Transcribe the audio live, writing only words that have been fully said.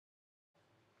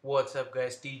What's up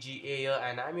guys, TGA here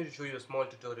and I'm here to show you a small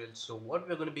tutorial. So what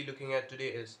we're going to be looking at today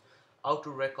is how to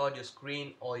record your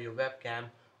screen or your webcam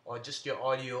or just your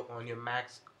audio on your Mac.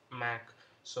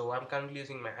 So I'm currently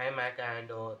using my iMac and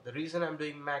the reason I'm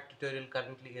doing Mac tutorial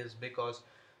currently is because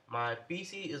my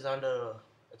PC is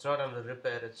it's not under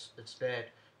repair, it's dead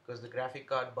because the graphic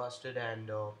card busted and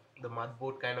the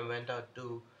motherboard kind of went out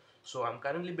too. So I'm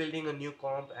currently building a new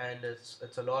comp and it's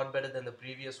a lot better than the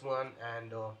previous one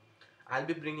and I'll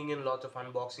be bringing in lots of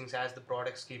unboxings as the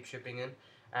products keep shipping in,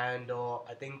 and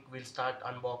I think we'll start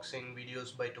unboxing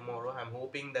videos by tomorrow. I'm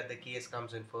hoping that the case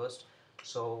comes in first,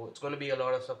 so it's going to be a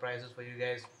lot of surprises for you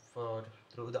guys for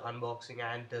through the unboxing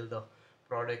and till the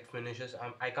product finishes.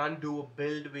 I can't do a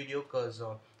build video because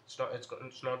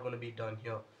it's not going to be done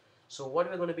here. So what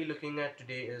we're going to be looking at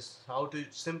today is how to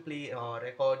simply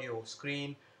record your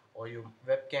screen or your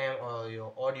webcam or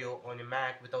your audio on your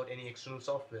Mac without any external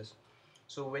softwares.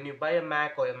 So when you buy a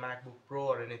Mac or a MacBook Pro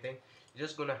or anything, you're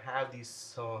just gonna have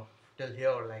these till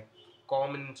here like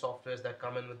common softwares that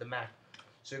come in with the Mac.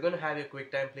 So you're gonna have your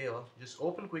QuickTime Player. Just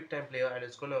open QuickTime Player and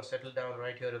it's gonna settle down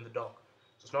right here in the dock.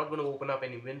 So it's not gonna open up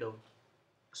any window.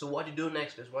 So what you do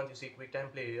next is once you see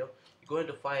QuickTime Player here, you go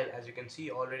into File. As you can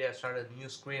see, already I started a new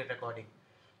screen recording.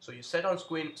 So you set on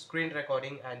screen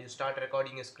recording and you start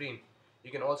recording your screen. You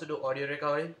can also do audio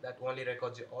recording that only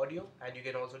records your audio, and you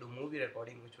can also do movie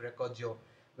recording which records your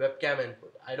webcam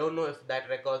input. I don't know if that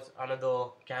records another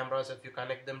cameras if you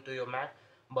connect them to your Mac,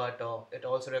 but it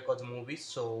also records movies.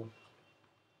 So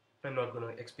I'm not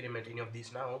going to experiment any of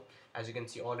these now. As you can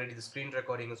see, already the screen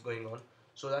recording is going on.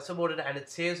 So that's about it, and it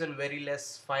saves in very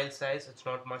less file size. It's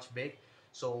not much big,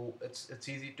 so it's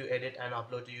easy to edit and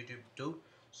upload to YouTube too.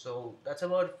 So that's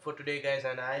about it for today, guys,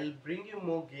 and I'll bring you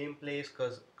more gameplays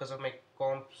because of my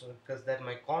comps, because that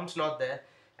my comp's not there.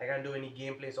 I can't do any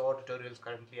gameplays or tutorials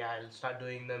currently. I'll start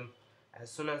doing them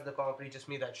as soon as the comp reaches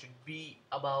me. That should be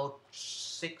about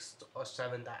 6th or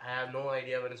 7th. I have no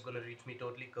idea when it's going to reach me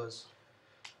totally because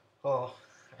oh,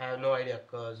 I have no idea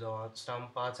because some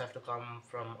parts have to come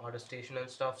from other station and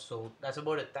stuff. So that's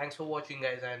about it. Thanks for watching,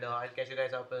 guys, and I'll catch you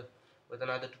guys up with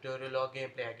another tutorial or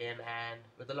gameplay again, and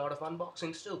with a lot of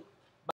unboxings too.